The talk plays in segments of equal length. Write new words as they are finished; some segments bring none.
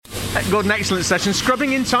Gordon, excellent session.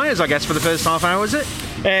 Scrubbing in tyres, I guess, for the first half hour, was it?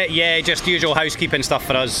 Yeah, just usual housekeeping stuff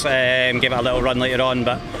for us. Give it a little run later on,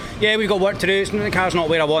 but yeah, we've got work to do. The car's not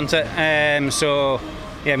where I want it, so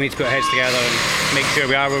yeah, we need to put our heads together and make sure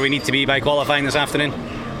we are where we need to be by qualifying this afternoon.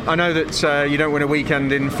 I know that you don't win a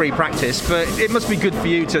weekend in free practice, but it must be good for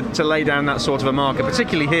you to lay down that sort of a marker,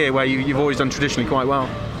 particularly here where you've always done traditionally quite well.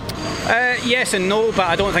 Yes and no, but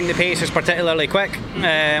I don't think the pace is particularly quick.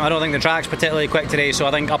 I don't think the track's particularly quick today, so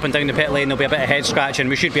I think up and down the pit lane there'll be a bit of head scratching.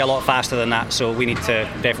 We should be a lot faster than that, so we need to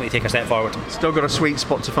definitely take a step forward. Still got a sweet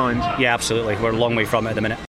spot to find. Yeah, absolutely. We're a long way from it at the minute.